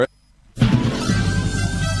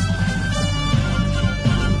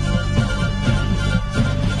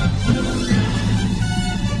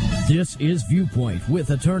is Viewpoint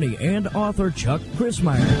with attorney and author Chuck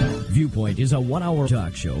Crismier. Viewpoint is a 1-hour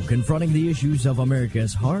talk show confronting the issues of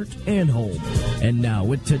America's heart and home. And now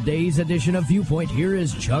with today's edition of Viewpoint, here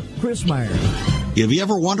is Chuck Crismier. Have you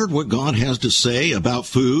ever wondered what God has to say about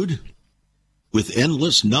food? With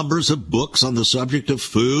endless numbers of books on the subject of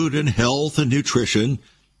food and health and nutrition,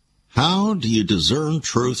 how do you discern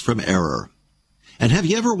truth from error? And have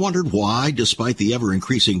you ever wondered why, despite the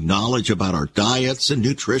ever-increasing knowledge about our diets and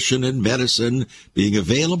nutrition and medicine being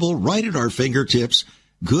available right at our fingertips,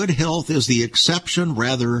 good health is the exception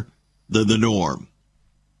rather than the norm?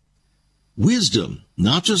 Wisdom,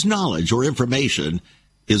 not just knowledge or information,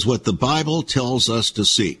 is what the Bible tells us to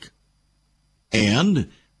seek.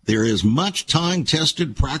 And there is much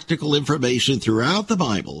time-tested practical information throughout the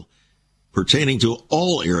Bible pertaining to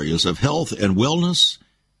all areas of health and wellness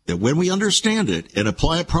that when we understand it and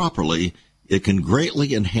apply it properly, it can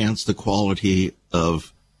greatly enhance the quality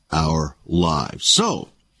of our lives. So,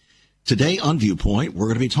 today on Viewpoint, we're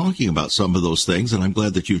going to be talking about some of those things, and I'm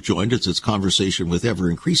glad that you've joined us. It's conversation with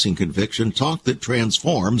ever-increasing conviction, talk that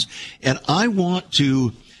transforms, and I want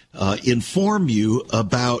to inform you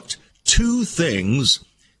about two things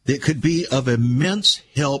that could be of immense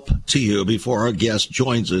help to you before our guest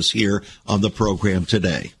joins us here on the program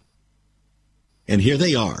today. And here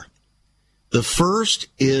they are. The first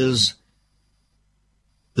is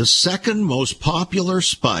the second most popular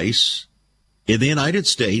spice in the United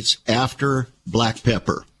States after black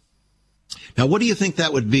pepper. Now, what do you think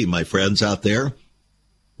that would be, my friends out there?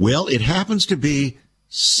 Well, it happens to be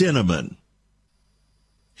cinnamon.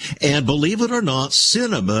 And believe it or not,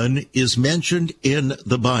 cinnamon is mentioned in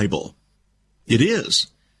the Bible. It is.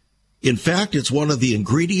 In fact, it's one of the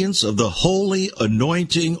ingredients of the holy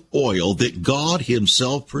anointing oil that God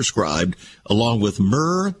himself prescribed, along with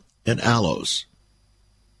myrrh and aloes.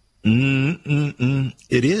 It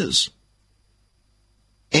is.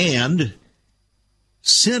 And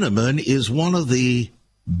cinnamon is one of the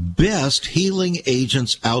best healing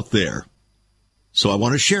agents out there. So I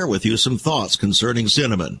want to share with you some thoughts concerning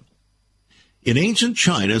cinnamon. In ancient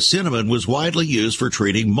China, cinnamon was widely used for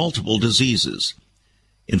treating multiple diseases.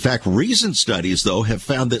 In fact, recent studies, though, have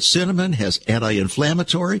found that cinnamon has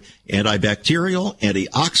anti-inflammatory, antibacterial,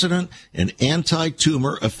 antioxidant, and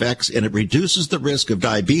anti-tumor effects, and it reduces the risk of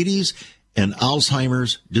diabetes and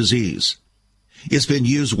Alzheimer's disease. It's been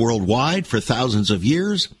used worldwide for thousands of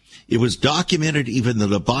years. It was documented even in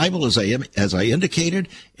the Bible, as I indicated,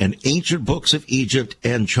 and ancient books of Egypt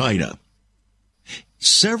and China.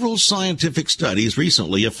 Several scientific studies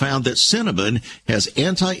recently have found that cinnamon has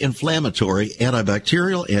anti-inflammatory,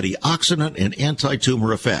 antibacterial, antioxidant, and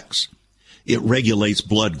anti-tumor effects. It regulates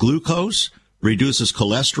blood glucose, reduces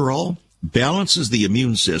cholesterol, balances the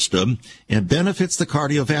immune system, and benefits the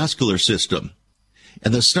cardiovascular system.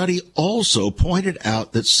 And the study also pointed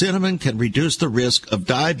out that cinnamon can reduce the risk of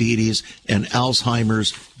diabetes and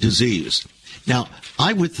Alzheimer's disease. Now,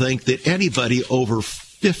 I would think that anybody over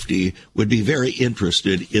 50 would be very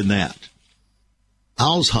interested in that.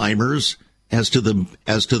 Alzheimer's, as to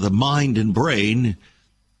the mind and brain,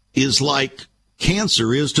 is like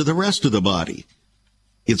cancer is to the rest of the body.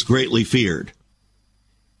 It's greatly feared.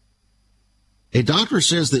 A doctor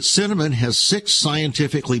says that cinnamon has 6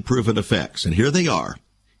 scientifically proven effects, and here they are.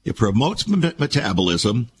 It promotes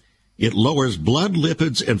metabolism, it lowers blood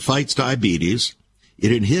lipids and fights diabetes,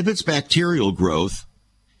 it inhibits bacterial growth,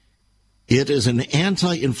 it is an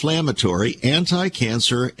anti-inflammatory,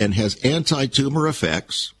 anti-cancer, and has anti-tumor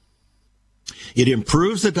effects. It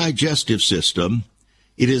improves the digestive system.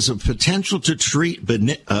 It is a potential to treat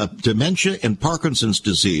dementia and Parkinson's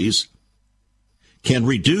disease, can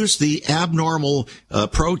reduce the abnormal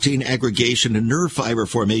protein aggregation and nerve fiber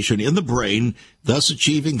formation in the brain, thus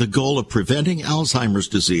achieving the goal of preventing Alzheimer's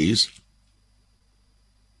disease.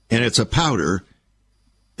 And it's a powder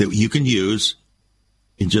that you can use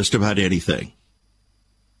in just about anything.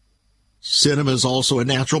 Cinnamon is also a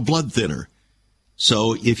natural blood thinner.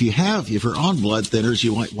 So if you're on blood thinners,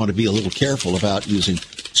 you might want to be a little careful about using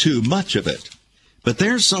too much of it. But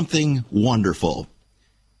there's something wonderful.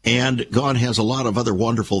 And God has a lot of other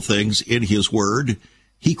wonderful things in his word.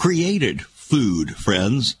 He created food,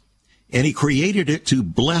 friends, and he created it to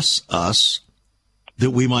bless us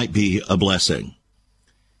that we might be a blessing.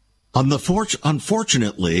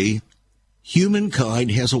 Unfortunately, humankind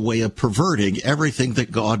has a way of perverting everything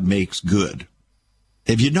that God makes good.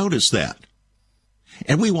 Have you noticed that?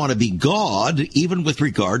 And we want to be God even with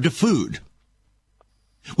regard to food.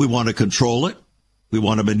 We want to control it. We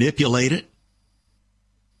want to manipulate it.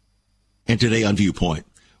 And today on Viewpoint,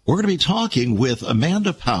 we're going to be talking with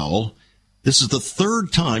Amanda Powell, This is the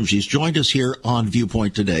third time she's joined us here on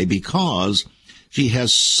Viewpoint today because she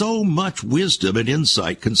has so much wisdom and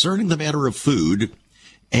insight concerning the matter of food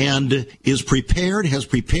and has prepared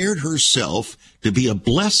herself to be a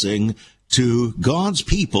blessing to God's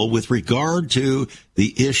people with regard to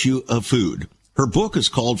the issue of food. Her book is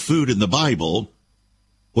called Food in the Bible.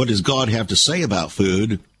 What does God have to say about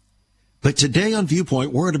food? But today on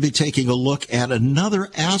Viewpoint, we're going to be taking a look at another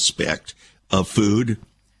aspect of food,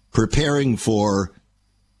 preparing for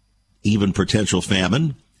even potential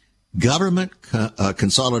famine, government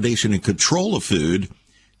consolidation and control of food,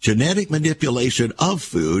 genetic manipulation of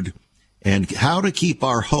food, and how to keep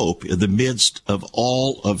our hope in the midst of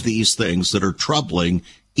all of these things that are troubling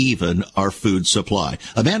even our food supply.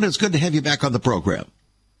 Amanda, it's good to have you back on the program.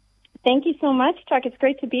 Thank you so much, Chuck. It's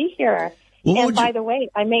great to be here. Well, and by the way,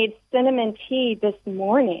 I made cinnamon tea this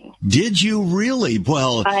morning. Did you really?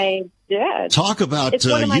 Well, I did. Talk about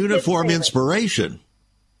uniform inspiration.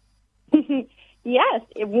 Yes.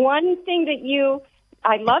 One thing that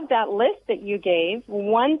I love that list that you gave.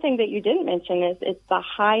 One thing that you didn't mention is it's the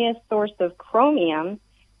highest source of chromium,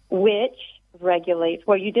 which regulates,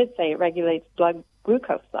 well, you did say it regulates blood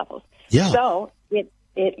glucose levels. Yeah. So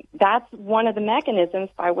that's one of the mechanisms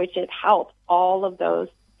by which it helps all of those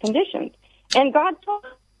conditions. And God told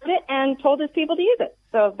it and told his people to use it.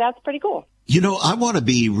 So that's pretty cool. You know, I want to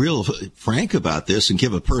be real frank about this and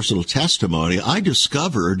give a personal testimony. I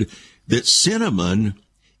discovered that cinnamon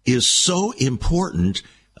is so important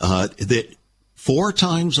that 4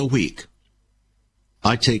 times a week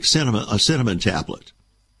I take a cinnamon tablet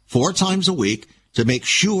 4 times a week to make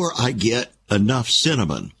sure I get enough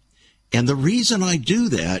cinnamon. And the reason I do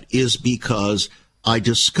that is because I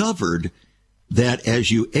discovered that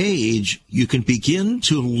as you age, you can begin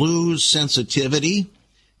to lose sensitivity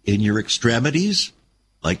in your extremities,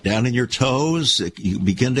 like down in your toes. You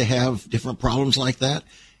begin to have different problems like that.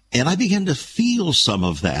 And I began to feel some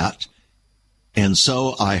of that. And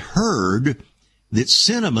so I heard that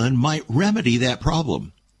cinnamon might remedy that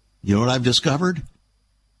problem. You know what I've discovered?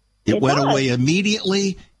 It went away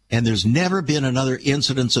immediately, and there's never been another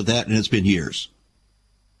incidence of that, and it's been years.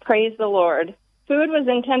 Praise the Lord. Food was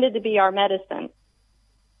intended to be our medicine.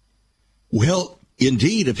 Well,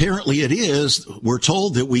 indeed, apparently it is. We're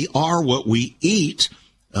told that we are what we eat.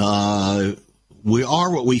 We are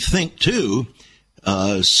what we think, too.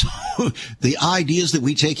 So the ideas that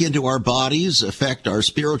we take into our bodies affect our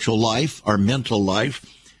spiritual life, our mental life,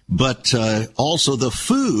 but also the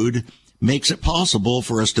food makes it possible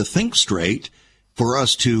for us to think straight, for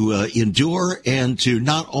us to endure, and to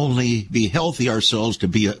not only be healthy ourselves,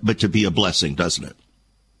 but to be a blessing, doesn't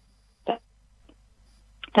it?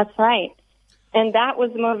 That's right. And that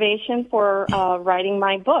was the motivation for writing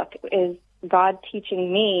my book, is God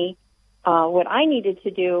teaching me what I needed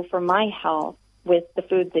to do for my health with the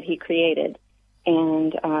food that he created.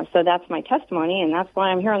 And so that's my testimony, and that's why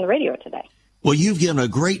I'm here on the radio today. Well, you've given a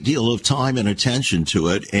great deal of time and attention to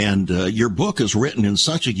it, and your book is written in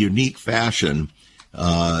such a unique fashion.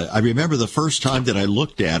 I remember the first time that I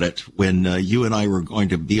looked at it when you and I were going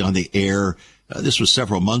to be on the air. This was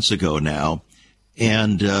several months ago now,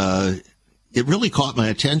 and it really caught my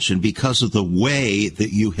attention because of the way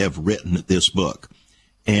that you have written this book.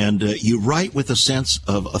 And you write with a sense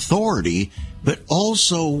of authority, but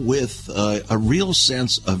also with a real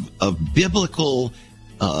sense of biblical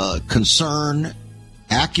concern,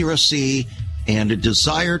 accuracy, and a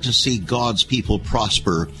desire to see God's people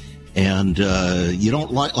prosper. And you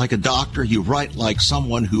don't write like a doctor. You write like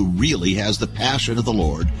someone who really has the passion of the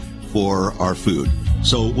Lord for our food.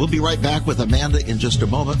 So we'll be right back with Amanda in just a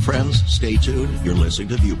moment. Friends, stay tuned. You're listening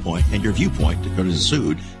to Viewpoint, and your viewpoint concerns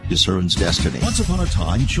food discerns destiny. Once upon a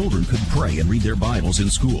time, children could pray and read their Bibles in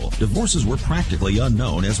school. Divorces were practically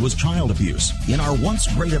unknown, as was child abuse. In our once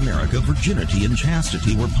great America, virginity and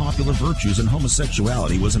chastity were popular virtues, and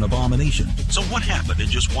homosexuality was an abomination. So what happened in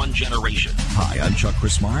just one generation? Hi, I'm Chuck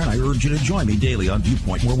Christmeyer, and I urge you to join me daily on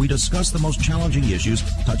Viewpoint, where we discuss the most challenging issues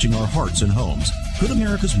touching our hearts and homes. Could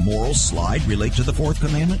America's moral slide relate to the Fourth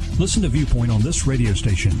Commandment? Listen to Viewpoint on this radio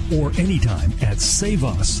station or anytime at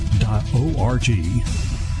saveus.org.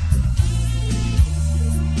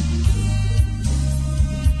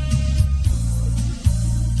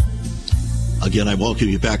 Again, I welcome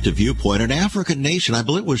you back to Viewpoint. An African nation, I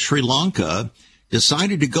believe it was Sri Lanka,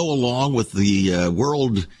 decided to go along with the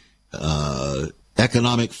World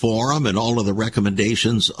Economic Forum and all of the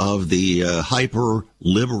recommendations of the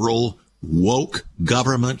hyper-liberal, woke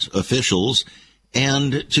government officials,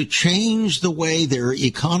 and to change the way their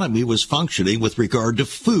economy was functioning with regard to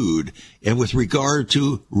food and with regard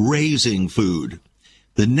to raising food.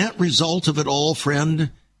 The net result of it all,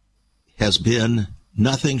 friend, has been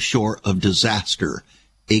nothing short of disaster,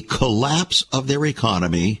 a collapse of their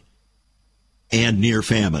economy and near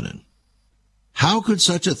famine. How could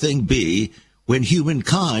such a thing be when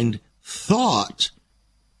humankind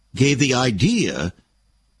gave the idea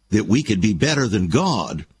that we could be better than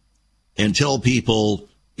God and tell people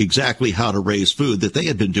exactly how to raise food that they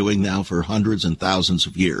had been doing now for hundreds and thousands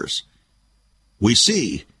of years? We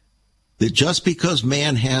see that just because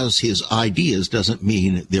man has his ideas doesn't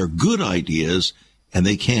mean they're good ideas, and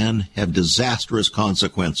they can have disastrous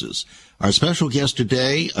consequences. Our special guest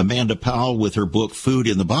today, Amanda Powell, with her book, Food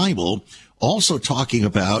in the Bible, also talking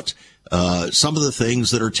about some of the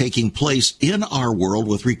things that are taking place in our world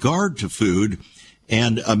with regard to food.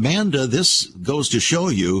 And Amanda, this goes to show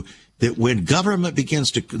you that when government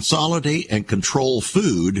begins to consolidate and control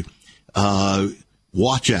food,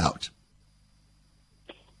 watch out.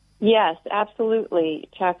 Yes, absolutely,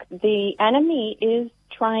 Chuck. The enemy is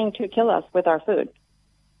trying to kill us with our food,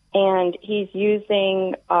 and he's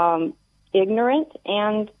using ignorant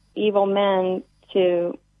and evil men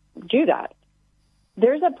to do that.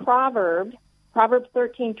 There's a proverb, Proverbs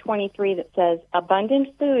 13:23, that says,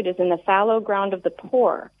 "Abundant food is in the fallow ground of the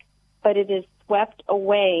poor, but it is swept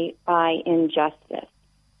away by injustice."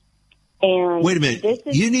 And wait a minute,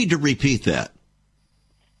 you need to repeat that.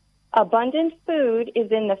 Abundant food is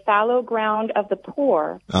in the fallow ground of the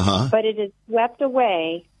poor, but it is swept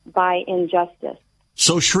away by injustice.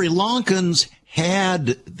 So Sri Lankans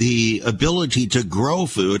had the ability to grow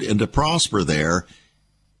food and to prosper there,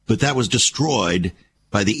 but that was destroyed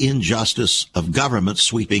by the injustice of government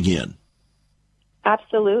sweeping in.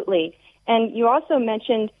 Absolutely. And you also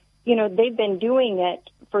mentioned, they've been doing it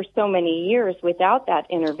for so many years without that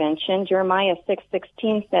intervention. Jeremiah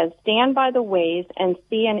 6:16 says, "Stand by the ways and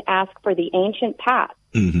see and ask for the ancient path,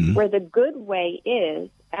 where the good way is,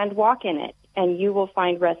 and walk in it, and you will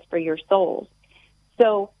find rest for your souls."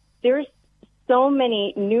 So there's so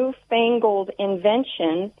many newfangled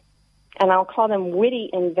inventions, and I'll call them witty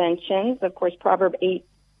inventions. Of course, Proverb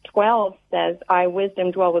 8:12 says, "I,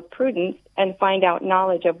 wisdom, dwell with prudence, and find out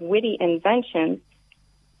knowledge of witty inventions."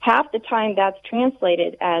 Half the time that's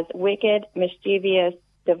translated as wicked, mischievous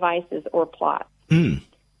devices or plots.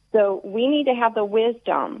 So we need to have the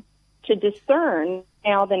wisdom to discern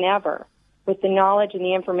now than ever, with the knowledge and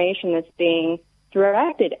the information that's being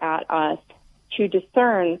directed at us, to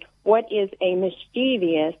discern what is a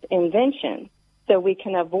mischievous invention so we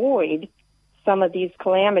can avoid some of these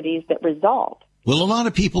calamities that result. Well, a lot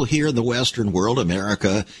of people here in the Western world,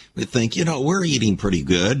 America, would think, we're eating pretty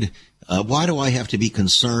good. Why do I have to be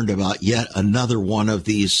concerned about yet another one of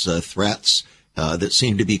these threats that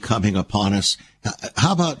seem to be coming upon us?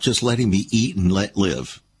 How about just letting me eat and let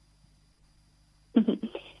live?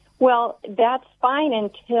 Well, that's fine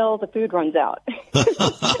until the food runs out.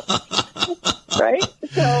 Right?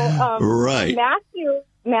 So, right.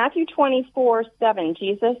 Matthew 24:7,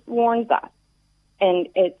 Jesus warns us. And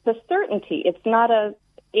it's a certainty. It's not a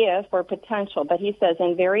if or potential, but he says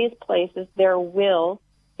in various places there will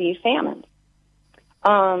be famines.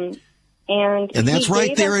 And that's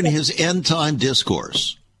right there in his end time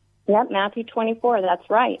discourse. Yep, Matthew 24, that's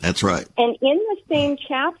right. That's right. And in the same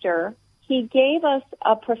chapter, he gave us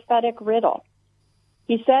a prophetic riddle.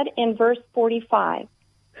 He said in verse 45,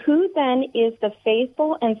 "Who then is the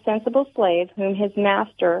faithful and sensible slave whom his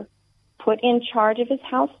master put in charge of his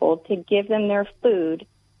household to give them their food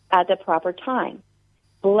at the proper time?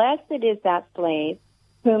 Blessed is that slave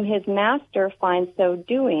whom his master finds so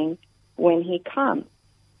doing when he comes."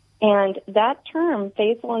 And that term,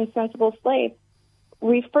 faithful and sensible slave,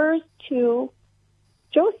 refers to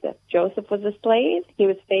Joseph. Joseph was a slave. He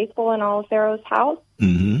was faithful in all of Pharaoh's house,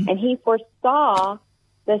 and he foresaw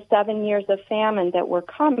the 7 years of famine that were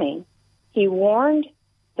coming. He warned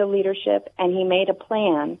the leadership, and he made a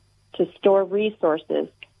plan to store resources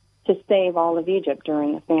to save all of Egypt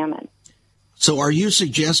during the famine. So are you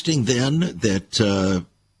suggesting then that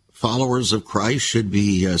followers of Christ should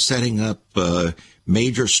be setting up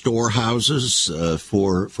major storehouses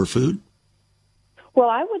for food? Well,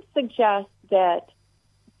 I would suggest that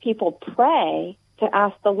people pray to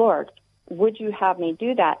ask the Lord, would you have me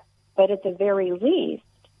do that? But at the very least,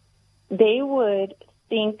 they would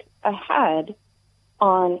think ahead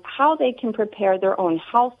on how they can prepare their own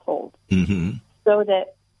household, so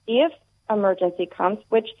that if emergency comes,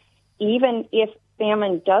 which even if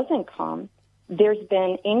famine doesn't come, there's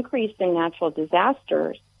been increase in natural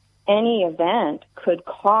disasters. Any event could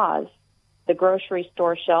cause the grocery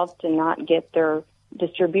store shelves to not get their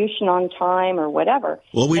distribution on time or whatever.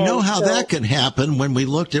 Well, we know how that can happen when we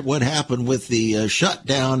looked at what happened with the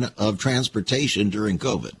shutdown of transportation during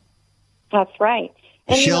COVID. That's right.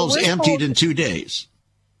 The shelves emptied in 2 days.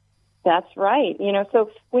 That's right. So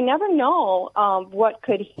we never know what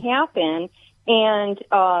could happen. And,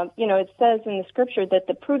 it says in the scripture that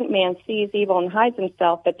the prudent man sees evil and hides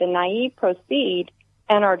himself, but the naive proceed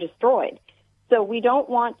and are destroyed. So we don't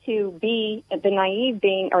want to be the naive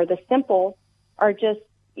being, or the simple are just,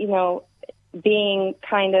 being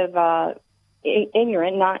kind of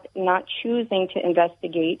ignorant, not choosing to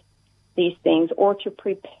investigate these things or to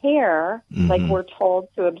prepare, like we're told,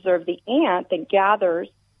 to observe the ant that gathers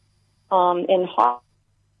in hot,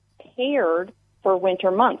 prepared for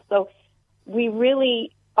winter months. So we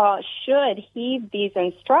really should heed these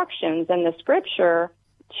instructions in the scripture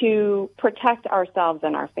to protect ourselves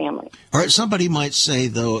and our family. All right. Somebody might say,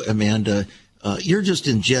 though, Amanda, you're just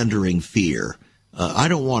engendering fear. I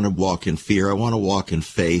don't want to walk in fear. I want to walk in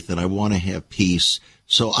faith, and I want to have peace.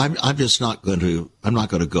 So I'm just not going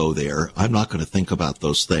to go there. I'm not going to think about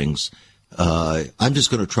those things. I'm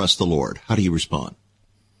just going to trust the Lord. How do you respond?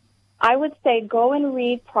 I would say go and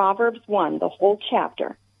read Proverbs 1, the whole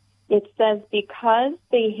chapter. It says, because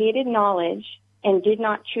they hated knowledge and did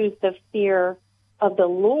not choose the fear of the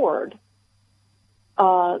Lord,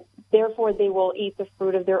 therefore they will eat the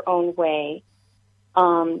fruit of their own way,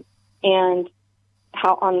 and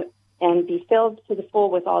be filled to the full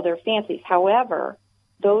with all their fancies. However,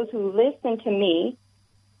 those who listen to me,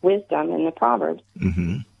 wisdom in the Proverbs,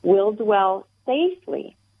 will dwell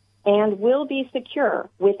safely and will be secure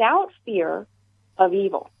without fear of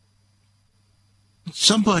evil.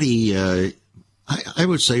 Somebody, I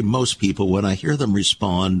would say most people, when I hear them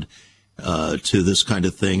respond to this kind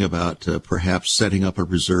of thing about perhaps setting up a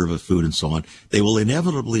reserve of food and so on, they will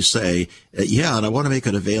inevitably say, yeah, and I want to make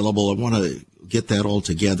it available. I want to get that all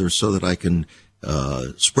together so that I can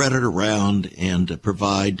spread it around and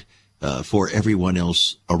provide for everyone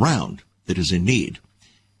else around that is in need.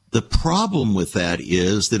 The problem with that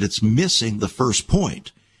is that it's missing the first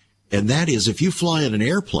point, and that is if you fly in an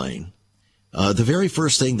airplane, the very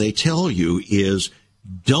first thing they tell you is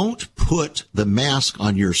don't put the mask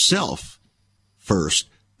on yourself first.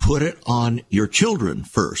 Put it on your children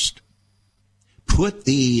first. Put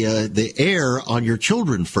the air on your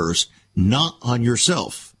children first, not on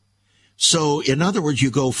yourself. So, in other words,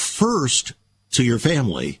 you go first to your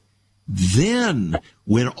family. Then,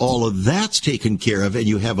 when all of that's taken care of and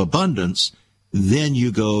you have abundance, then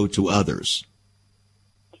you go to others.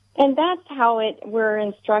 And that's how we're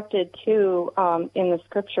instructed too in the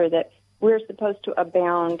scripture, that we're supposed to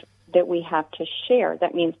abound, that we have to share.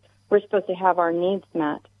 That means we're supposed to have our needs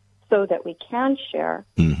met so that we can share.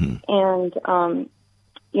 And,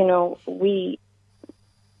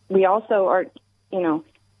 we also are,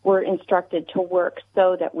 we're instructed to work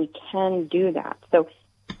so that we can do that. So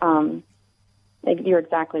you're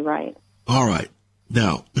exactly right. All right.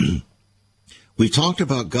 Now, we talked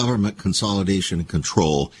about government consolidation and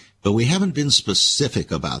control, but we haven't been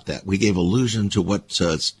specific about that. We gave allusion to what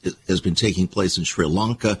has been taking place in Sri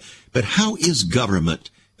Lanka, but how is government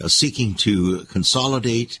seeking to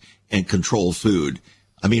consolidate and control food?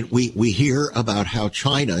 I mean, we hear about how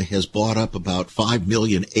China has bought up about 5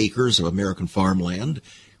 million acres of American farmland.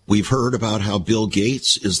 We've heard about how Bill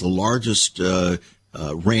Gates is the largest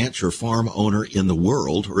ranch or farm owner in the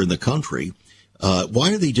world or in the country.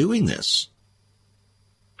 Why are they doing this?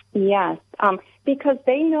 Yes, because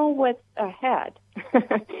they know what's ahead.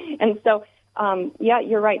 And so,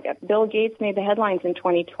 you're right. Bill Gates made the headlines in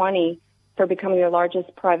 2020 for becoming the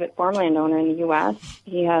largest private farmland owner in the U.S.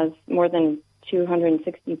 He has more than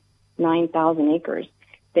 269,000 acres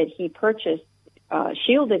that he purchased,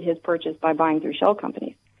 shielded his purchase by buying through shell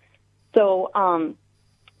companies. So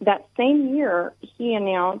that same year, he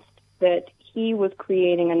announced that he was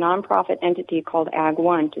creating a nonprofit entity called Ag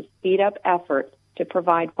One to speed up efforts to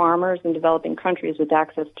provide farmers in developing countries with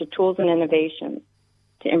access to tools and innovations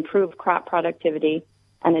to improve crop productivity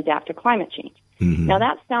and adapt to climate change. Now,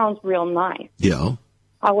 that sounds real nice. Yeah.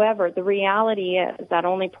 However, the reality is that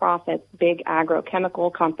only profits big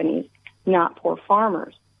agrochemical companies, not poor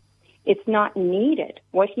farmers. It's not needed.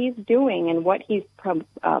 What he's doing and what he's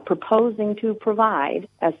proposing to provide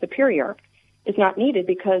as superior is not needed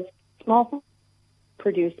because small farmers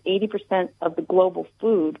produce 80% of the global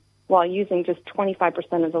food while using just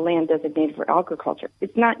 25% of the land designated for agriculture.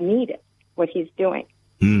 It's not needed, what he's doing.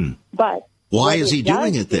 But why is he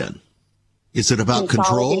doing it then? Is it about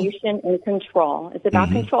control? Consolidation and control. It's about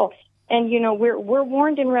control. And, we're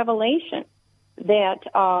warned in Revelation that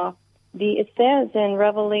it says in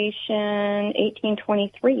Revelation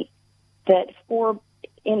 18:23 that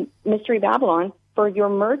in Mystery Babylon, for your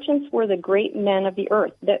merchants were the great men of the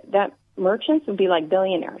earth. That merchants would be like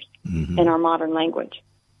billionaires in our modern language.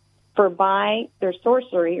 For by their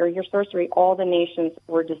sorcery, or your sorcery, all the nations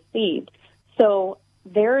were deceived. So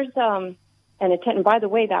there's an attempt, and by the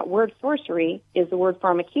way, that word sorcery is the word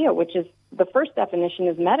pharmakia, which is, the first definition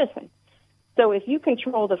is medicine. So if you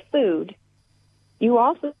control the food, you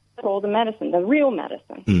also control the medicine, the real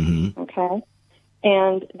medicine, okay?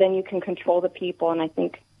 And then you can control the people, and I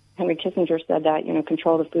think Henry Kissinger said that,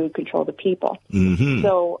 control the food, control the people.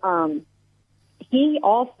 So he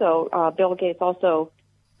also, Bill Gates also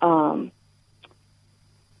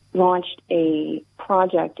launched a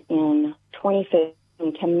project in 2015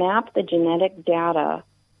 to map the genetic data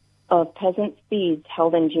of peasant seeds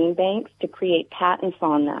held in gene banks to create patents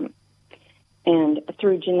on them, and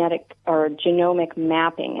through genetic or genomic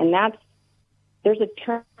mapping. And there's a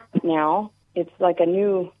term now, it's like a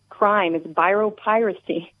new crime, it's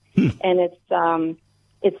biopiracy. And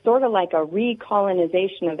it's sort of like a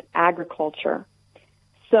recolonization of agriculture.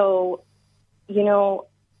 So,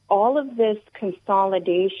 all of this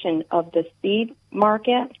consolidation of the seed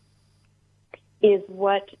market is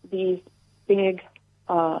what these big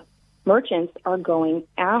merchants are going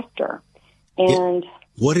after. And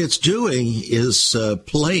what it's doing is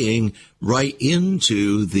playing right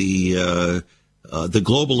into the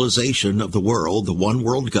globalization of the world, the one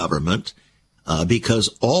world government, because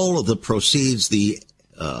all of the proceeds, the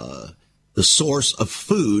source of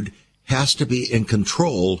food, has to be in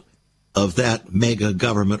control of that mega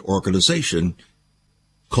government organization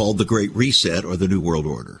called the Great Reset or the New World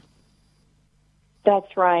Order.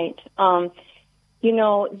 That's right.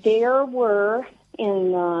 There were,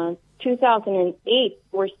 in 2008,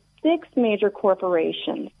 were 6 major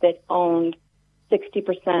corporations that owned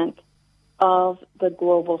 60% of the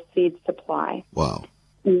global seed supply. Wow.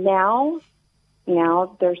 Now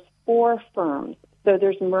there's 4 firms. So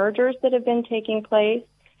there's mergers that have been taking place.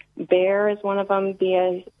 Bayer is one of them,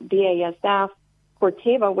 BASF,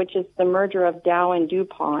 Corteva, which is the merger of Dow and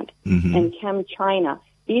DuPont, and ChemChina.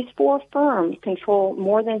 These 4 firms control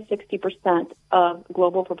more than 60% of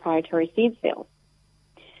global proprietary seed sales.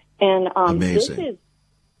 And amazing.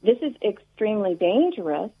 This is extremely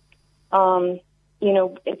dangerous.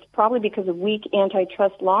 It's probably because of weak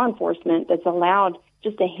antitrust law enforcement that's allowed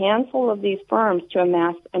just a handful of these firms to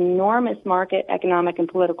amass enormous market, economic, and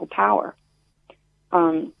political power.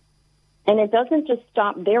 And it doesn't just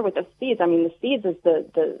stop there with the seeds. I mean, the seeds is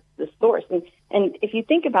the source. And if you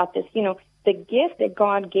think about this, the gift that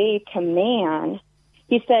God gave to man,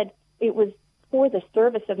 he said it was for the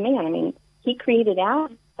service of man. I mean, he created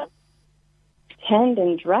Adam to tend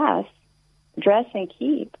and dress and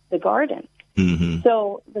keep the garden.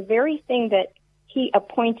 So the very thing that he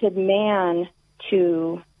appointed man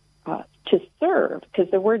to serve, because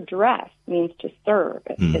the word dress means to serve.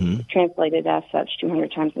 It's translated as such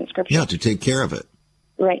 200 times in Scripture. Yeah, to take care of it.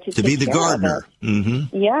 Right, to be the gardener.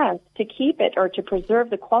 Yes, to keep it or to preserve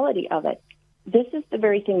the quality of it. This is the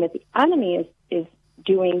very thing that the enemy is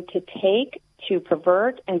doing, to take, to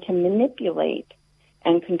pervert, and to manipulate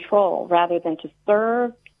and control, rather than to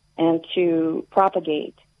serve and to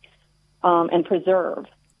propagate and preserve.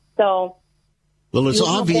 So, well, it's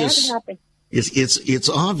obvious. It's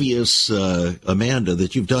obvious, Amanda,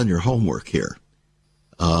 that you've done your homework here.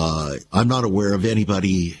 I'm not aware of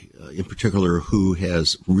anybody in particular who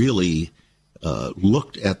has really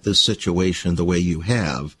looked at this situation the way you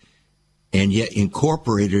have, and yet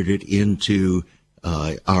incorporated it into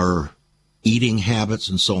our eating habits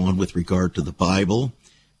and so on with regard to the Bible.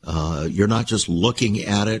 You're not just looking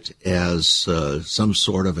at it as some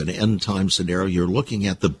sort of an end-time scenario. You're looking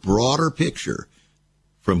at the broader picture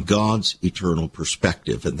from God's eternal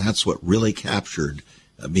perspective, and that's what really captured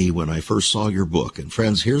me when I first saw your book. And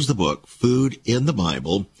friends, here's the book, Food in the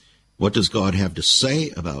Bible. What does God have to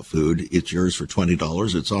say about food? It's yours for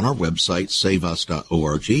 $20. It's on our website,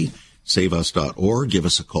 saveus.org, saveus.org. Give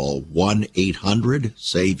us a call,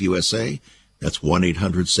 1-800-SAVE-USA. That's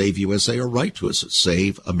 1-800-SAVE-USA, or write to us at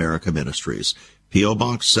Save America Ministries, P.O.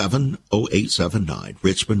 Box 70879,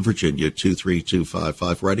 Richmond, Virginia,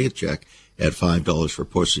 23255. Writing a check at $5 for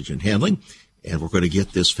postage and handling. And we're going to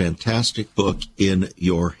get this fantastic book in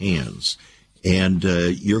your hands. And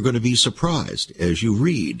you're going to be surprised as you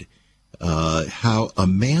read how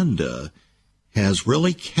Amanda has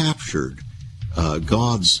really captured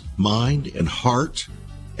God's mind and heart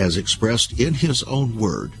as expressed in his own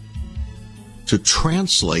word, to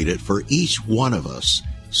translate it for each one of us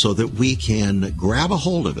so that we can grab a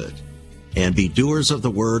hold of it and be doers of the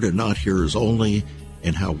word and not hearers only,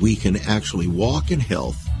 and how we can actually walk in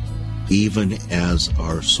health even as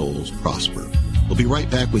our souls prosper. We'll be right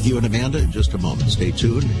back with you and Amanda in just a moment. Stay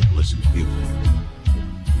tuned and listen to Viewpoint.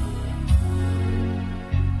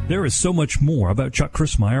 There is so much more about Chuck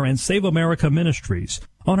Crismier and Save America Ministries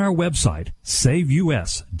on our website,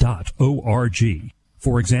 saveus.org.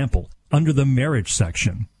 For example, under the marriage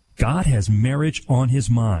section, God has marriage on his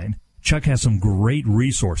mind. Chuck has some great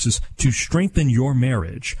resources to strengthen your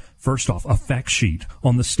marriage. First off, a fact sheet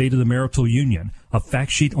on the state of the marital union, a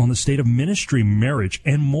fact sheet on the state of ministry, marriage,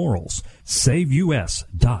 and morals. SaveUS.org.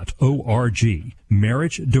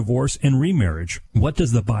 Marriage, divorce, and remarriage. What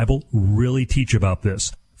does the Bible really teach about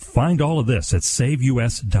this? Find all of this at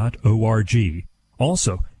SaveUS.org.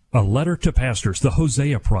 Also, a letter to pastors, the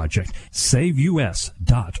Hosea Project, SaveUS.org,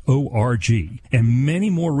 and many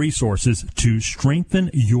more resources to strengthen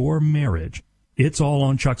your marriage. It's all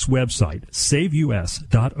on Chuck's website,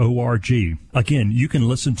 SaveUS.org. Again, you can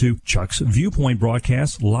listen to Chuck's Viewpoint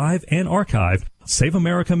broadcast live and archived. Save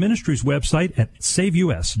America Ministries website at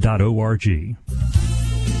SaveUS.org.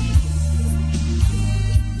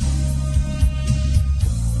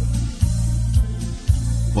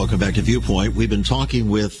 Welcome back to Viewpoint. We've been talking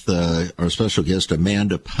with our special guest,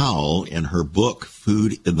 Amanda Powell, in her book,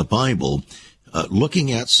 Food in the Bible,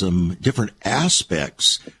 looking at some different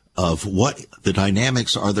aspects of what the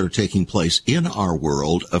dynamics are that are taking place in our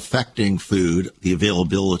world affecting food, the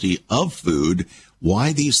availability of food,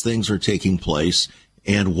 why these things are taking place,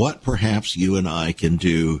 and what perhaps you and I can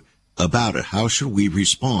do about it. How should we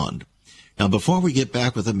respond? Now, before we get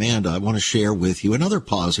back with Amanda, I want to share with you another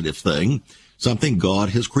positive thing, something God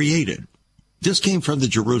has created. This came from the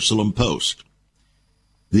Jerusalem Post.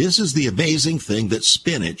 This is the amazing thing that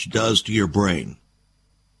spinach does to your brain.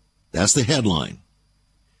 That's the headline.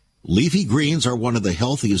 Leafy greens are one of the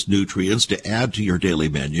healthiest nutrients to add to your daily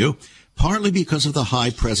menu, partly because of the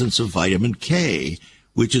high presence of vitamin K,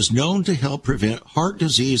 which is known to help prevent heart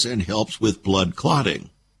disease and helps with blood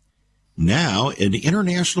clotting. Now, an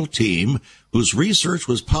international team whose research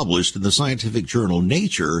was published in the scientific journal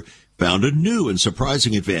Nature found a new and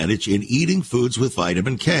surprising advantage in eating foods with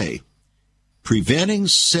vitamin K, preventing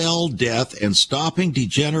cell death and stopping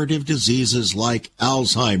degenerative diseases like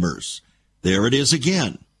Alzheimer's. There it is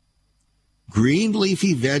again. Green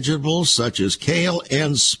leafy vegetables such as kale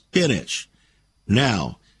and spinach.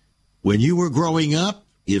 Now, when you were growing up,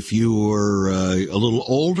 if you were a little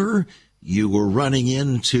older, you were running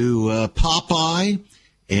into Popeye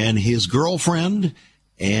and his girlfriend,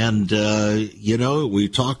 and, they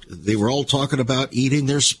were all talking about eating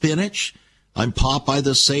their spinach. I'm Popeye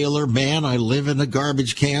the Sailor Man. I live in a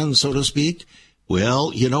garbage can, so to speak.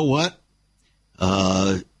 Well, you know what?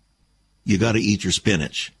 You got to eat your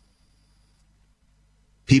spinach.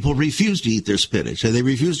 People refuse to eat their spinach, and they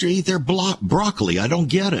refuse to eat their broccoli. I don't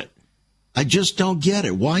get it. I just don't get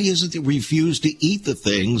it. Why is it that we refuse to eat the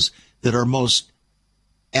things that are most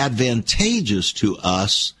advantageous to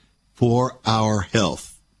us for our health?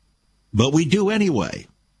 But we do anyway.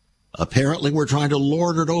 Apparently, we're trying to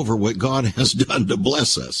lord it over what God has done to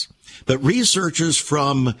bless us. But researchers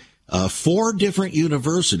from 4 different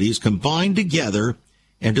universities combined together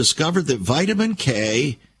and discovered that vitamin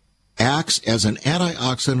K acts as an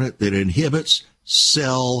antioxidant that inhibits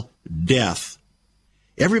cell death.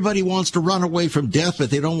 Everybody wants to run away from death, but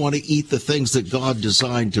they don't want to eat the things that God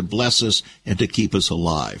designed to bless us and to keep us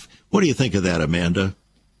alive. What do you think of that, Amanda?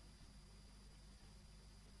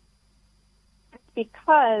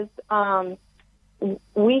 Because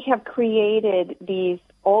we have created these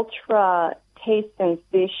ultra taste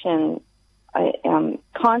sensation,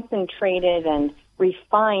 concentrated and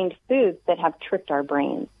refined foods that have tricked our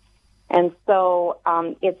brains. And so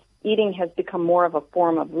eating has become more of a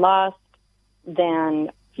form of lust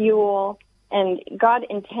than fuel. And God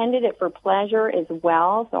intended it for pleasure as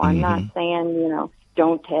well. So I'm not saying,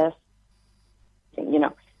 don't test,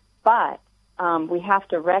 but we have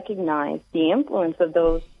to recognize the influence of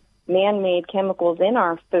those man-made chemicals in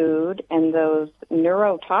our food and those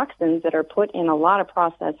neurotoxins that are put in a lot of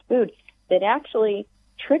processed food that actually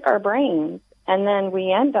trick our brains, and then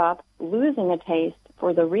we end up losing a taste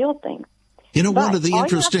for the real things. One of the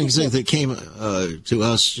interesting things that came to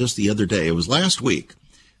us just the other day, it was last week,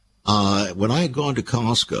 when I had gone to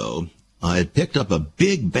Costco, I had picked up a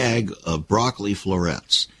big bag of broccoli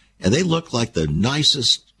florets, and they looked like the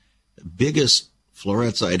nicest, biggest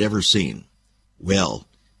florets I had ever seen. Well,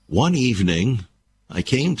 one evening, I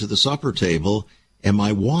came to the supper table, and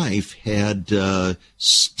my wife had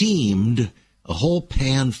steamed a whole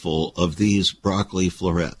pan full of these broccoli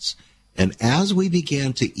florets. And as we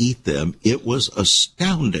began to eat them, it was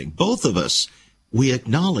astounding. Both of us, we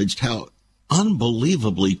acknowledged how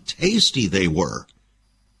unbelievably tasty they were.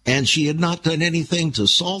 And she had not done anything to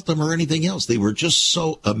salt them or anything else. They were just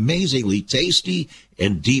so amazingly tasty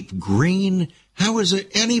and deep green. How is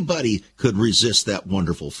it anybody could resist that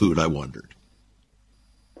wonderful food, I wondered?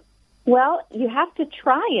 Well, you have to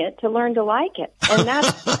try it to learn to like it. And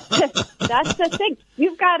that's that's the thing.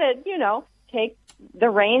 You've got to, take the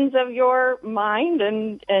reins of your mind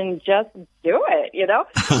and just do it,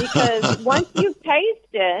 because once you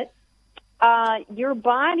taste it, your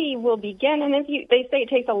body will begin. And they say it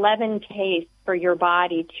takes 11 tastes for your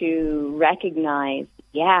body to recognize,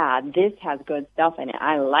 yeah, this has good stuff in it.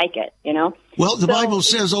 I like it, Well, the Bible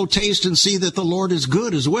says, "Oh, taste and see that the Lord is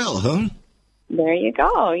good" as well, huh? There you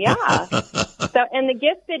go, yeah. And the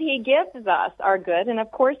gifts that he gives us are good. And, of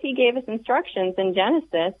course, he gave us instructions in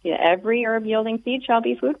Genesis. Every herb-yielding seed shall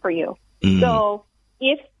be food for you. So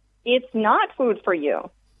if it's not food for you,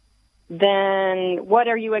 then what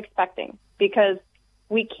are you expecting? Because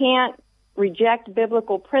we can't reject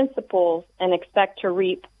biblical principles and expect to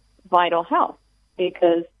reap vital health,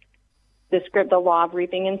 because the law of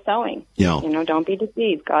reaping and sowing. Yeah. Don't be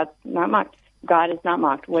deceived. God's not mocked. God is not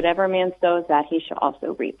mocked. Whatever a man sows, that he shall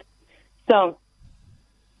also reap. So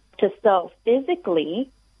to sow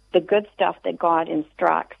physically the good stuff that God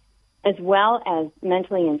instructs, as well as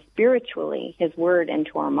mentally and spiritually his word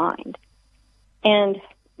into our mind. And,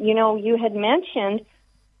 you had mentioned,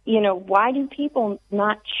 why do people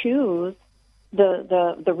not choose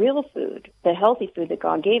the real food, the healthy food that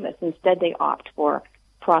God gave us? Instead, they opt for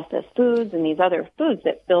processed foods and these other foods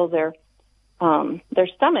that fill their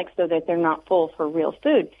stomachs so that they're not full for real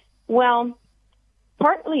food. Well,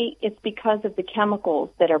 partly it's because of the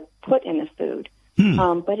chemicals that are put in the food,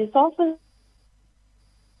 but it's also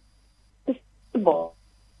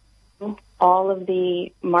all of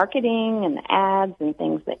the marketing and the ads and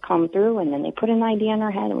things that come through, and then they put an idea in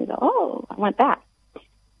our head and we go, oh, I want that.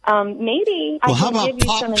 Maybe I how can about give you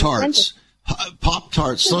Pop-Tarts?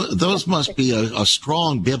 Pop-Tarts, those must be a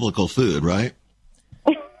strong biblical food, right?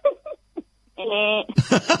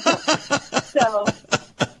 So,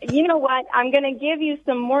 you know what? I'm going to give you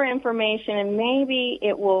some more information, and maybe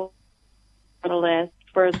it will be a list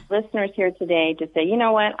for listeners here today to say, you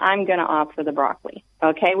know what? I'm going to opt for the broccoli.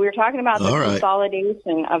 Okay? We were talking about the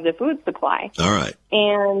consolidation of the food supply. All right.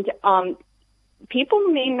 And people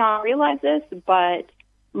may not realize this, but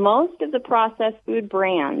most of the processed food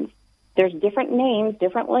brands, there's different names,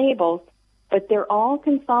 different labels, but they're all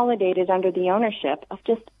consolidated under the ownership of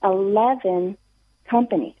just 11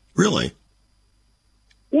 companies. Really?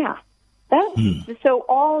 Yeah. So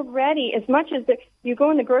already, as much as you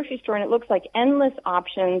go in the grocery store and it looks like endless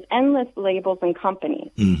options, endless labels and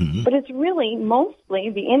companies, but it's really mostly,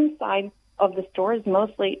 the inside of the store is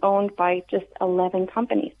mostly owned by just 11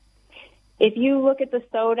 companies. If you look at the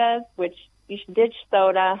sodas, which you should ditch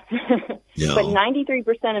soda, but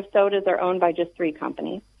 93% of sodas are owned by just 3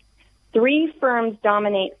 companies. 3 firms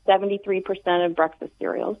dominate 73% of breakfast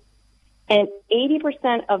cereals, and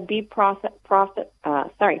 80% of beef processing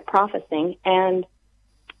and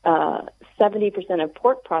 70% of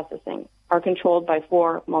pork processing are controlled by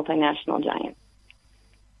 4 multinational giants.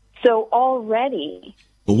 So already,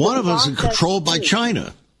 one of us is controlled by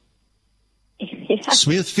China. Yeah.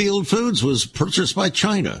 Smithfield Foods was purchased by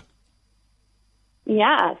China.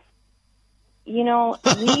 Yes. We're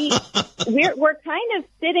kind of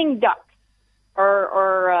sitting ducks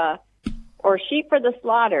or sheep for the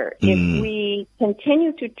slaughter if we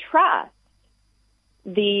continue to trust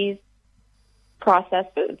these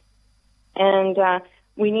processed foods. And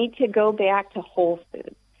we need to go back to whole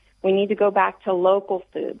foods. We need to go back to local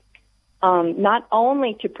foods, not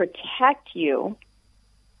only to protect you,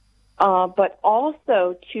 but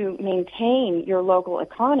also to maintain your local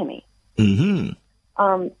economy.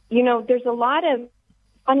 There's a lot of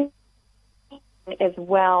fun as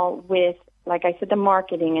well with, like I said, the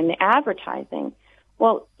marketing and the advertising.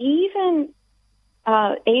 Well, even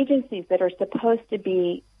agencies that are supposed to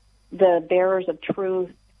be the bearers of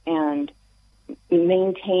truth and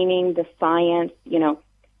maintaining the science,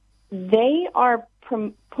 they are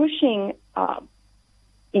pushing, let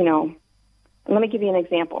me give you an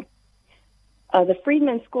example. The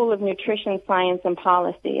Friedman School of Nutrition, Science, and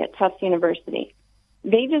Policy at Tufts University,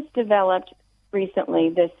 they just developed recently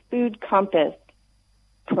this Food Compass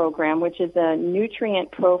program, which is a nutrient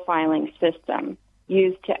profiling system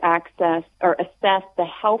used to access or assess the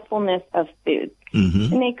healthfulness of foods.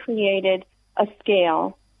 And they created a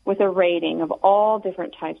scale with a rating of all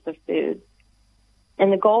different types of foods.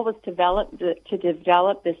 And the goal was to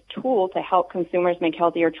develop this tool to help consumers make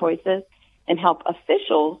healthier choices and help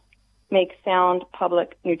officials make sound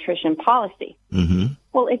public nutrition policy.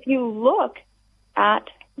 Well, if you look at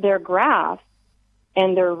their graphs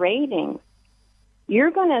and their ratings,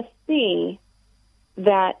 you're going to see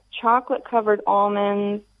that chocolate-covered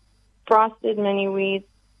almonds frosted mini wheats,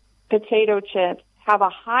 potato chips have a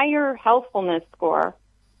higher healthfulness score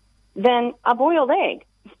than a boiled egg.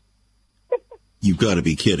 You've got to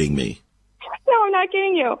be kidding me. No, I'm not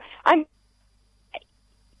kidding you.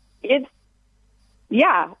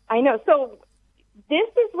 Yeah, I know. So this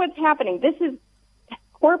is what's happening. This is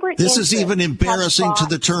corporate. This is even embarrassing to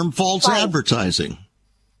the term false advertising.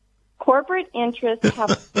 Corporate interests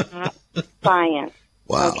have bought science.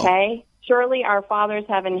 Wow. Okay? Surely our fathers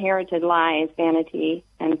have inherited lies, vanity,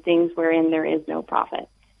 and things wherein there is no profit.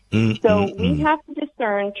 So we have to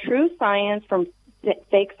discern true science from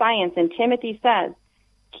fake science. And Timothy says,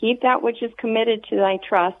 keep that which is committed to thy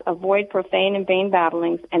trust, avoid profane and vain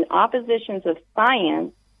babblings, and oppositions of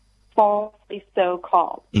science, falsely so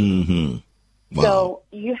called. Mm-hmm. Wow. So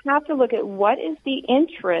you have to look at what is the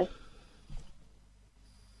interest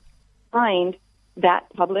behind that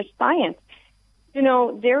published science. You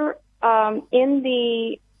know, there in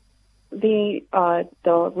the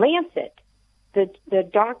Lancet, the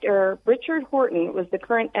Dr. Richard Horton was the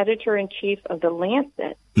current editor-in-chief of the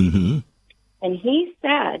Lancet, and he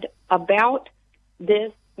said about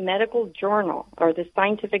this medical journal or the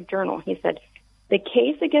scientific journal, he said, the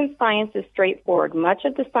case against science is straightforward. Much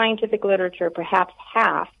of the scientific literature, perhaps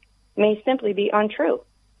half, may simply be untrue.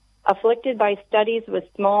 Afflicted by studies with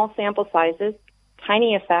small sample sizes,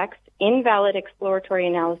 tiny effects, invalid exploratory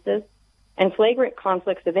analysis, and flagrant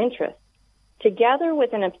conflicts of interest, together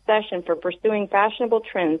with an obsession for pursuing fashionable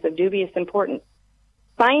trends of dubious importance,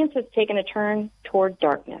 science has taken a turn toward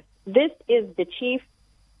darkness. This is the chief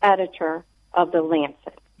editor of the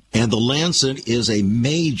Lancet. And the Lancet is a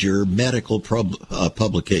major medical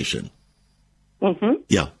publication. Mm-hmm.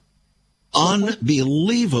 Yeah.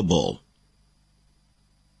 Unbelievable.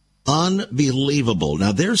 Unbelievable.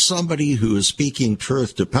 Now, there's somebody who is speaking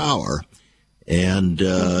truth to power, and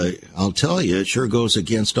I'll tell you, it sure goes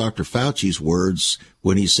against Dr. Fauci's words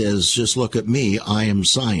when he says, just look at me, I am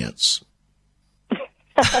science.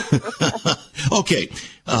 Okay,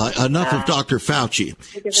 enough of Dr. Fauci.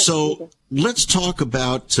 So let's talk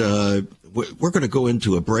about, we're going to go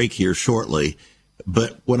into a break here shortly,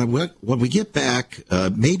 but when we get back,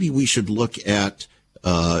 maybe we should look at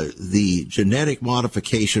the genetic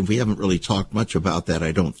modification. We haven't really talked much about that,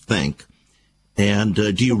 I don't think. And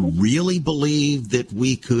do you really believe that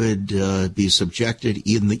we could be subjected,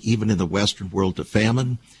 even in the Western world, to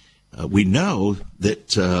famine? We know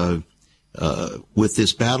that with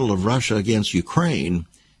this battle of Russia against Ukraine,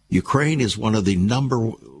 Ukraine is one of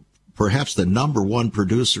perhaps the number one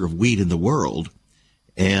producer of wheat in the world.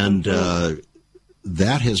 And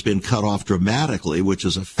that has been cut off dramatically, which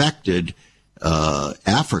has affected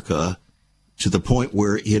Africa to the point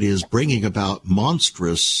where it is bringing about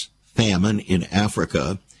monstrous famine in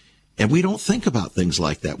Africa. And we don't think about things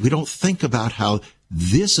like that. We don't think about how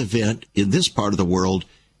this event in this part of the world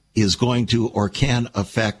is going to or can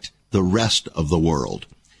affect the rest of the world.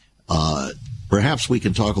 Perhaps we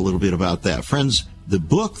can talk a little bit about that. Friends, the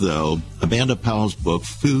book, though, Amanda Powell's book,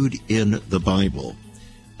 Food in the Bible,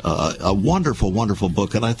 a wonderful, wonderful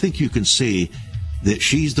book. And I think you can see that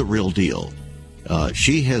she's the real deal.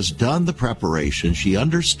 She has done the preparation. She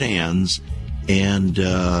understands and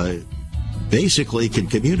basically can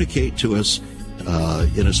communicate to us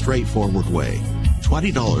in a straightforward way.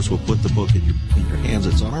 $20 will put the book in your hands.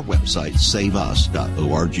 It's on our website,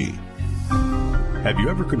 saveus.org. Have you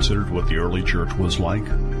ever considered what the early church was like?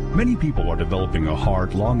 Many people are developing a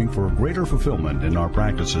heart longing for a greater fulfillment in our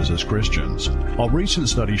practices as Christians. A recent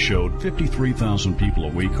study showed 53,000 people a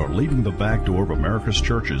week are leaving the back door of America's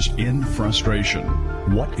churches in frustration.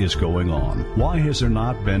 What is going on? Why has there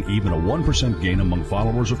not been even a 1% gain among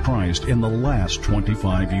followers of Christ in the last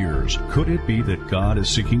 25 years? Could it be that God is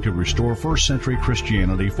seeking to restore first century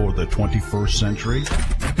Christianity for the 21st century?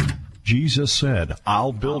 Jesus said,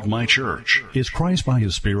 I'll build my church. Is Christ by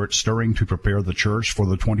his Spirit stirring to prepare the church for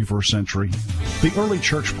the 21st century? The early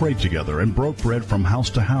church prayed together and broke bread from house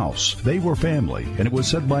to house. They were family, and it was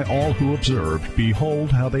said by all who observed,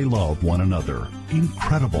 behold how they love one another.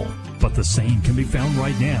 Incredible. But the same can be found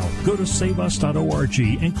right now. Go to saveus.org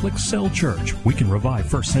and click Cell Church. We can revive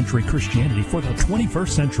first century Christianity for the 21st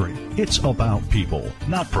century. It's about people,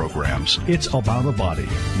 not programs. It's about a body,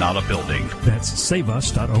 not a building. That's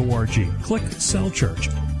saveus.org. Click Cell Church.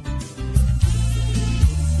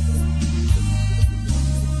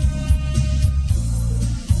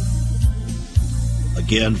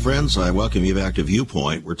 Again, friends, I welcome you back to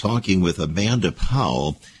Viewpoint. We're talking with Amanda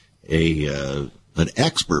Powell, an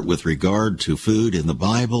expert with regard to food in the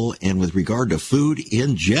Bible and with regard to food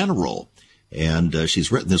in general. And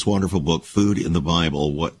she's written this wonderful book, Food in the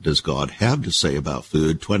Bible, What Does God Have to Say About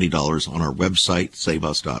Food? $20 on our website,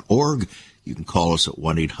 saveus.org. You can call us at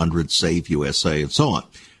 1-800-SAVE-USA and so on.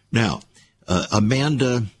 Now,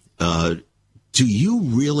 Amanda, do you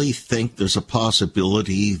really think there's a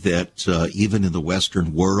possibility that even in the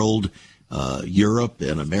Western world, Europe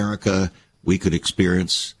and America, we could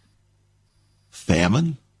experience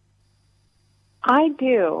famine? I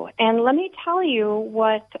do. And let me tell you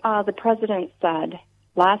what the president said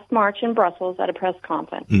last March in Brussels at a press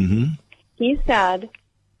conference. Mm-hmm. He said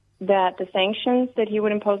that the sanctions that he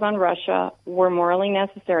would impose on Russia were morally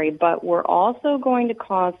necessary, but were also going to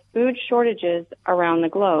cause food shortages around the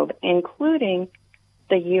globe, including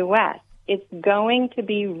the U.S. It's going to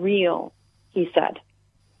be real, he said.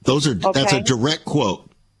 That's a direct quote.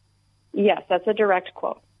 Yes, that's a direct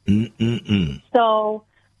quote. Mm-mm-mm. So,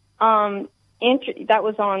 that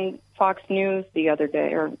was on Fox News the other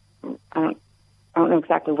day, or I don't know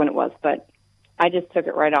exactly when it was, but I just took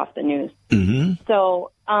it right off the news. Mm-hmm.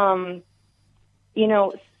 So,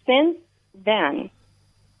 since then,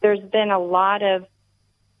 there's been a lot of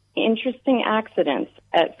interesting accidents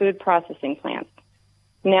at food processing plants.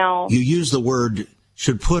 Now, you use the word,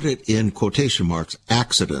 should put it in quotation marks,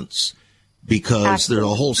 accidents, because there are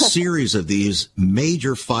a whole series of these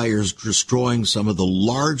major fires destroying some of the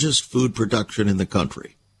largest food production in the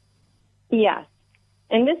country. Yes.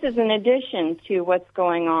 And this is in addition to what's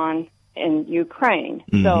going on in Ukraine.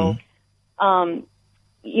 Mm-hmm. So,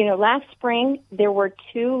 last spring, there were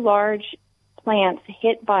 2 large plants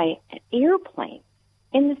hit by an airplane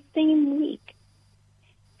in the same week,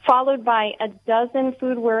 followed by a dozen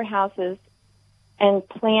food warehouses and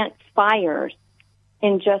plant fires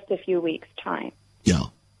in just a few weeks' time. Yeah.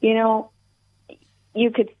 You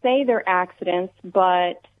could say they're accidents,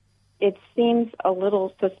 but it seems a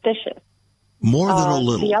little suspicious. More than a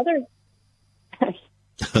little. The other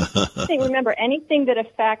thing, remember, anything that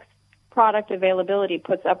affects product availability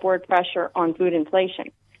puts upward pressure on food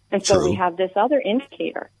inflation. And so we have this other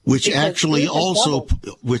indicator. Which also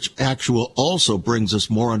brings us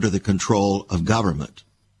more under the control of government.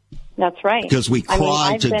 That's right. Because we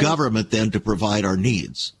cry to government then to provide our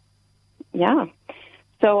needs. Yeah.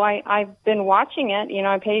 So I've been watching it.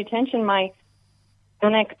 I paid attention. My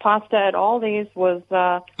Onic pasta at Aldi's was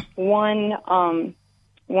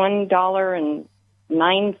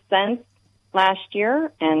 $1.09 last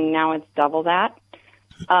year, and now it's double that.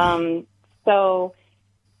 So,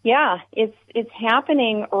 yeah, it's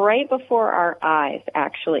happening right before our eyes.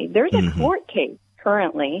 Actually, there's a court case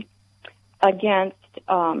currently against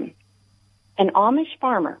an Amish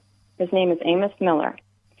farmer. His name is Amos Miller,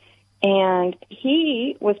 and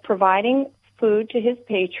he was providing food to his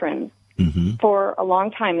patrons for a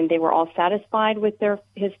long time, and they were all satisfied with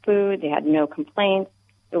his food. They had no complaints.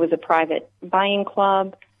 It was a private buying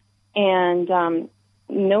club, and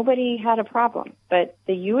nobody had a problem. But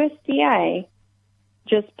the USDA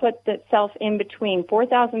just put itself in between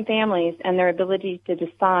 4,000 families and their ability to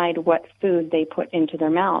decide what food they put into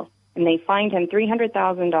their mouths. And they fined him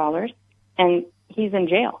 $300,000, and he's in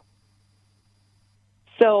jail.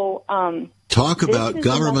 So, talk about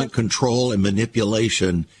government control and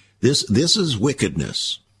manipulation. This is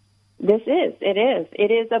wickedness.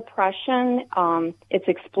 It is oppression. It's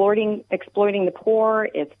exploiting the poor.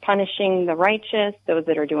 It's punishing the righteous, those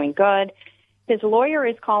that are doing good. His lawyer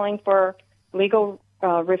is calling for legal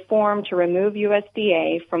reform to remove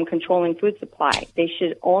USDA from controlling food supply.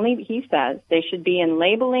 He says, they should be in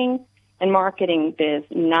labeling and marketing biz,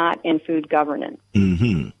 not in food governance.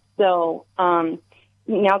 Mm-hmm. So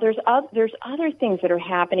now there's other things that are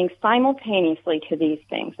happening simultaneously to these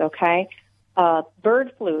things. Okay,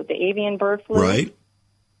 bird flu, the avian bird flu, right,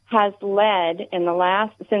 has led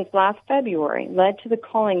since last February to the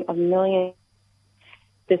culling of millions.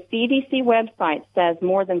 The CDC website says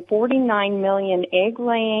more than 49 million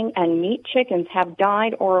egg-laying and meat chickens have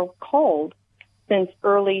died or culled since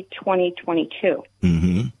early 2022.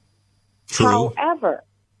 Mm-hmm. True. However,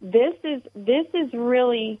 this is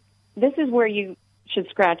where you should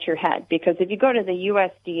scratch your head, because if you go to the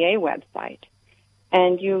USDA website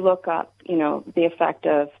and you look up, the effect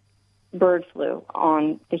of bird flu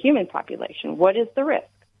on the human population, what is the risk?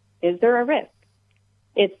 Is there a risk?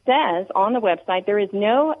 It says on the website there is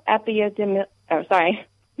no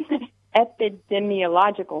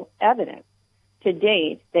epidemiological evidence to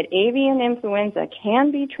date that avian influenza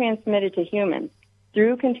can be transmitted to humans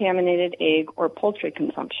through contaminated egg or poultry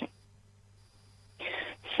consumption.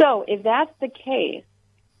 So if that's the case,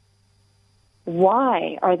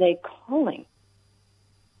 why are they culling?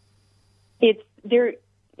 It's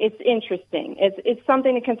it's interesting. It's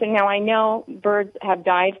something to consider. Now, I know birds have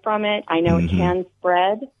died from it. I know it can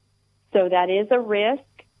spread, so that is a risk,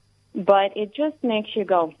 but it just makes you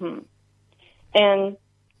go, And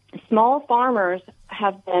small farmers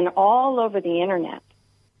have been all over the internet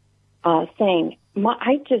saying,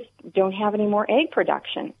 I just don't have any more egg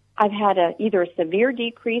production. I've had either a severe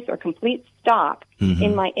decrease or complete stop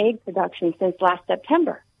in my egg production since last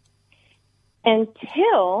September.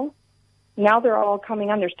 Until now, they're all coming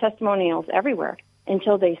on. There's testimonials everywhere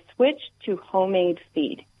until they switch to homemade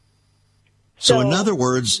feed. So in other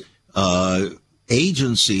words,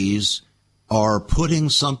 agencies are putting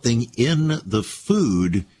something in the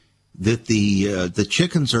food that the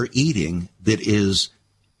chickens are eating that is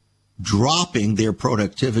dropping their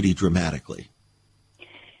productivity dramatically.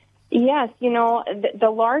 Yes, the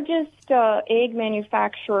largest egg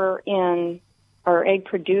manufacturer or egg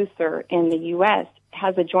producer in the U.S.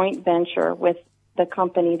 has a joint venture with the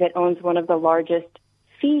company that owns one of the largest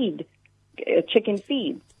chicken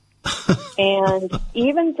feeds. And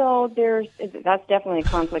even though that's definitely a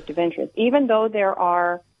conflict of interest, even though there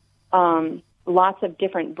are lots of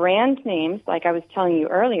different brand names, like I was telling you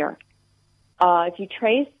earlier, if you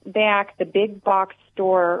trace back the big box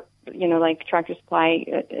store, like Tractor Supply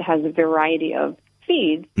has a variety of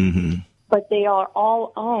feeds, but they are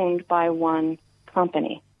all owned by one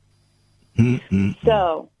company.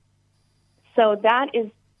 So that is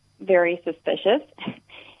very suspicious.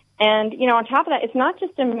 And, on top of that, it's not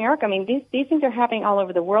just in America. I mean, these things are happening all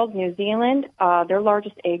over the world. New Zealand, their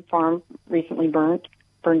largest egg farm recently burned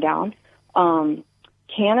down.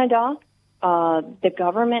 Canada, the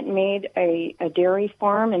government made a dairy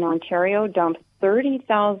farm in Ontario dump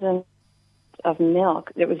 30,000 of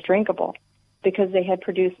milk that was drinkable because they had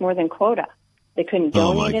produced more than quota. They couldn't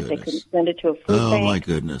donate it. They couldn't send it to a food bank. Oh, my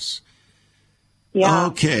goodness. Yeah.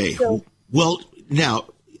 Okay. So, well, now,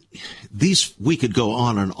 we could go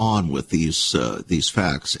on and on with these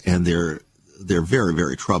facts, and they're very,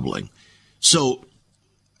 very troubling. So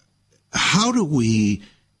how do we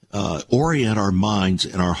orient our minds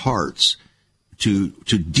and our hearts to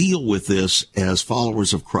deal with this as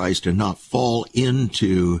followers of Christ and not fall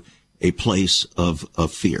into a place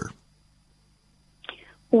of fear?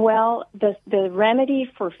 Well, the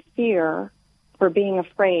remedy for fear, for being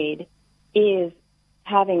afraid, is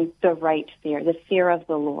having the right fear, the fear of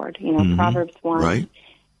the Lord. Proverbs 1. Right.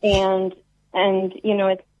 And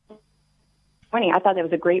it's funny. I thought that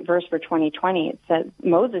was a great verse for 2020. It said,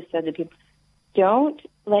 Moses said to people, don't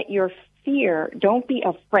be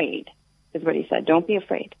afraid, is what he said. Don't be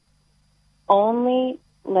afraid. Only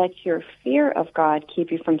let your fear of God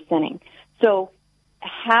keep you from sinning. So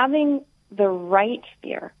having the right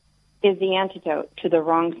fear is the antidote to the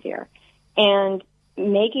wrong fear. And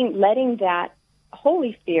letting that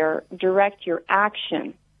holy fear direct your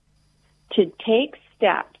action to take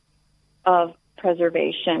steps of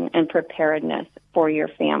preservation and preparedness for your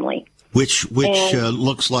family. Which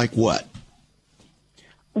looks like what?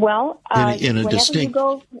 Well, in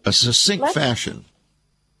a succinct fashion.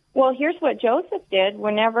 Well, here's what Joseph did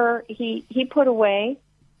whenever he put away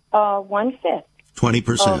 1/5.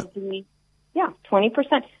 20%.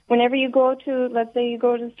 20%. Whenever you go to, let's say you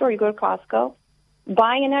go to the store, you go to Costco,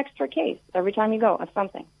 buy an extra case every time you go of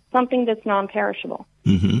something that's non-perishable.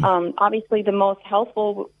 Obviously, the most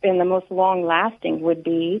healthful and the most long-lasting would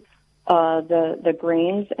be the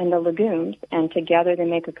grains and the legumes, and together they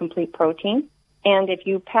make a complete protein. And if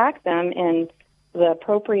you pack them in the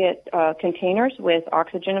appropriate containers with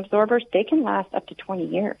oxygen absorbers, they can last up to 20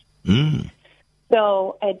 years.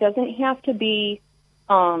 So it doesn't have to be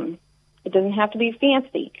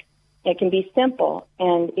fancy. It can be simple,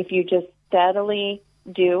 and if you just steadily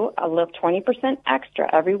do a little 20% extra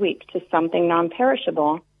every week to something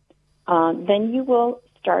non-perishable, then you will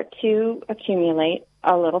start to accumulate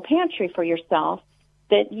a little pantry for yourself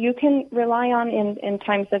that you can rely on in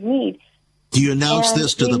times of need. Do you announce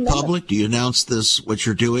this to the public? Do you announce this, what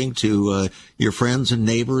you're doing, to your friends and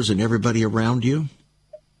neighbors and everybody around you?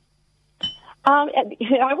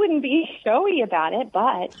 I wouldn't be showy about it,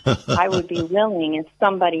 but I would be willing, if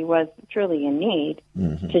somebody was truly in need,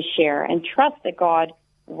 to share and trust that God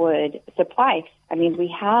would supply. I mean,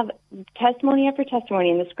 we have testimony after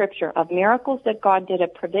testimony in the Scripture of miracles that God did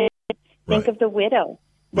at provision. Think of the widow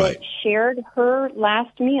that shared her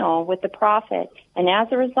last meal with the prophet, and as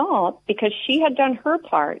a result, because she had done her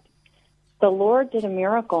part, the Lord did a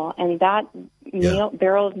miracle, and that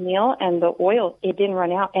barrel of meal and the oil, it didn't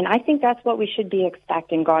run out. And I think that's what we should be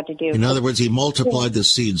expecting God to do. In other words, he multiplied the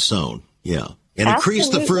seed sown, and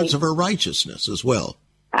increased the fruits of her righteousness as well.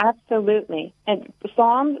 Absolutely. And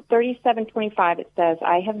Psalm 37:25, it says,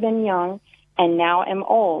 I have been young, and now am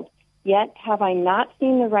old. Yet have I not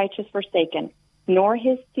seen the righteous forsaken, nor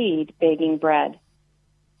his seed begging bread.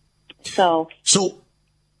 So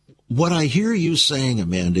what I hear you saying,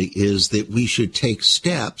 Amanda, is that we should take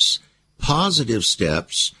steps, positive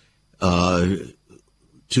steps,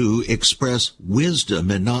 to express wisdom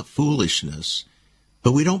and not foolishness.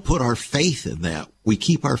 But we don't put our faith in that. We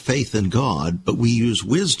keep our faith in God, but we use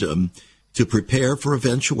wisdom to prepare for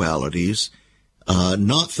eventualities,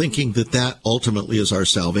 not thinking that that ultimately is our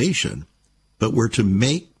salvation, but we're to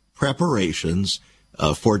make preparations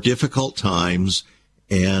for difficult times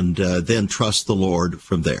and then trust the Lord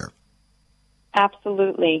from there.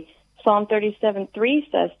 Absolutely. Psalm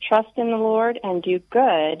 37:3 says, trust in the Lord and do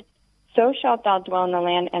good, so shalt thou dwell in the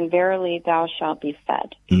land, and verily thou shalt be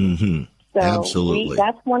fed. Mm-hmm. So absolutely.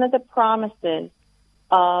 That's one of the promises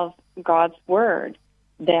of God's Word,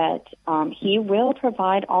 that He will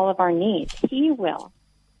provide all of our needs. He will.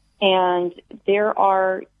 And there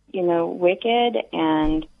are, wicked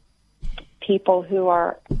and people who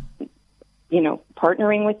are,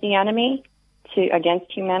 partnering with the enemy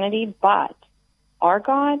against humanity, but our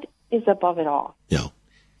God is above it all. Yeah.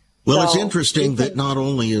 Well, it's interesting that not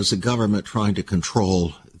only is the government trying to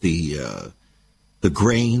control the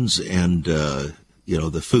grains and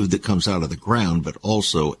the food that comes out of the ground, but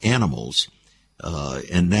also animals,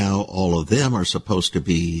 and now all of them are supposed to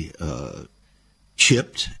be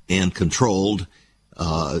chipped and controlled.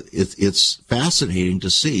 It's fascinating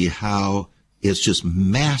to see how it's just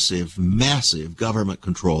massive government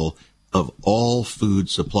control of all food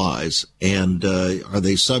supplies. And are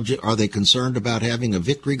they concerned about having a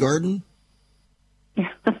victory garden?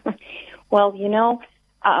 Well,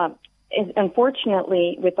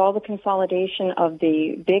 unfortunately, with all the consolidation of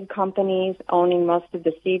the big companies owning most of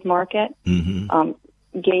the seed market,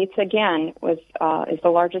 Gates, again, is the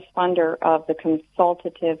largest funder of the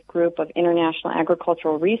consultative group of international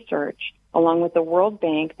agricultural research, along with the World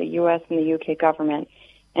Bank, the U.S. and the U.K. government.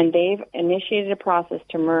 And they've initiated a process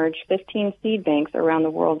to merge 15 seed banks around the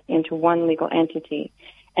world into one legal entity.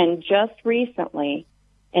 And just recently,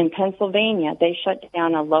 in Pennsylvania, they shut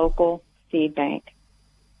down a local seed bank.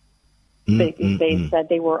 They said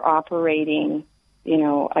they were operating,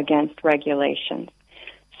 against regulations.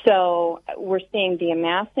 So we're seeing the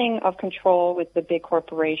amassing of control with the big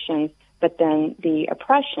corporations, but then the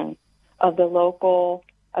oppression of the local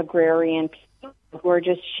agrarian people who are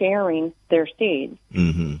just sharing their seeds.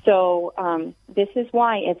 Mm-hmm. So this is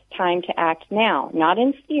why it's time to act now, not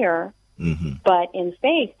in fear, but in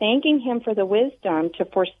faith, thanking Him for the wisdom to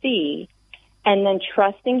foresee, and then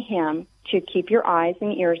trusting Him to keep your eyes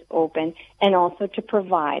and ears open, and also to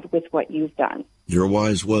provide with what you've done. You're a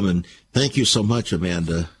wise woman. Thank you so much,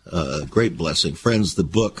 Amanda. Great blessing. Friends, the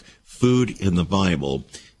book, Food in the Bible,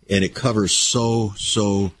 and it covers so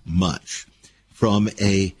much from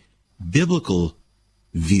a biblical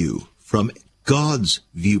view, from God's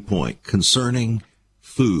viewpoint concerning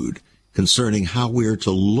food, concerning how we're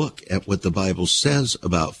to look at what the Bible says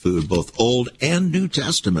about food, both Old and New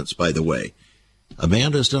Testaments, by the way.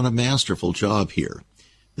 Amanda's done a masterful job here.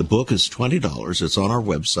 The book is $20. It's on our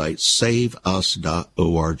website,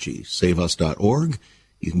 saveus.org. Saveus.org.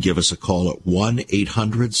 You can give us a call at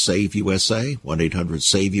 1-800-SAVE-USA,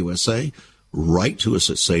 1-800-SAVE-USA. Write to us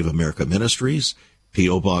at Save America Ministries,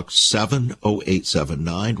 P.O. Box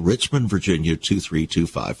 70879, Richmond, Virginia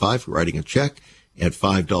 23255. Writing a check at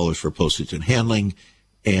 $5 for postage and handling.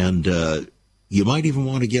 And you might even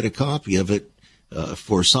want to get a copy of it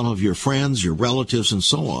for some of your friends, your relatives, and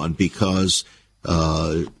so on, because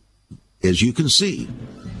as you can see,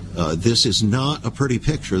 this is not a pretty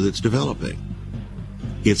picture that's developing.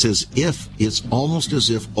 It's almost as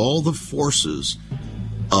if all the forces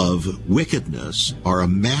of wickedness are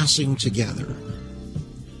amassing together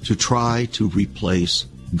to try to replace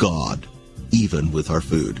God, even with our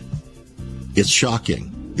food. It's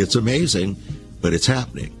shocking. It's amazing, but it's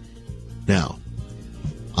happening. Now,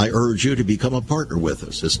 I urge you to become a partner with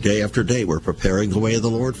us. This day after day, we're preparing the way of the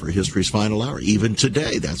Lord for history's final hour. Even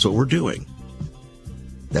today, that's what we're doing.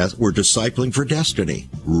 We're discipling for destiny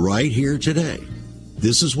right here today.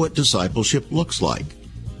 This is what discipleship looks like.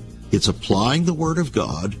 It's applying the Word of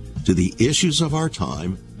God to the issues of our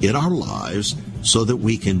time in our lives so that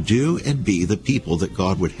we can do and be the people that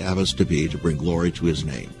God would have us to be to bring glory to His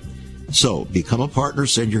name. So become a partner.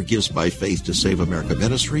 Send your gifts by faith to Save America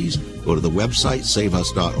Ministries. Go to the website,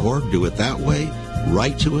 saveus.org. Do it that way.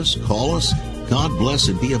 Write to us. Call us. God bless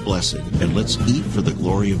and be a blessing. And let's eat for the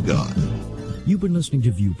glory of God. You've been listening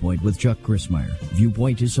to Viewpoint with Chuck Christmeyer.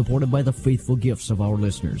 Viewpoint is supported by the faithful gifts of our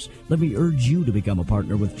listeners. Let me urge you to become a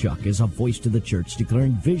partner with Chuck as a voice to the church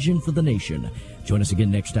declaring vision for the nation. Join us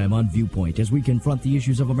again next time on Viewpoint as we confront the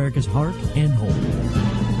issues of America's heart and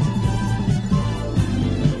home.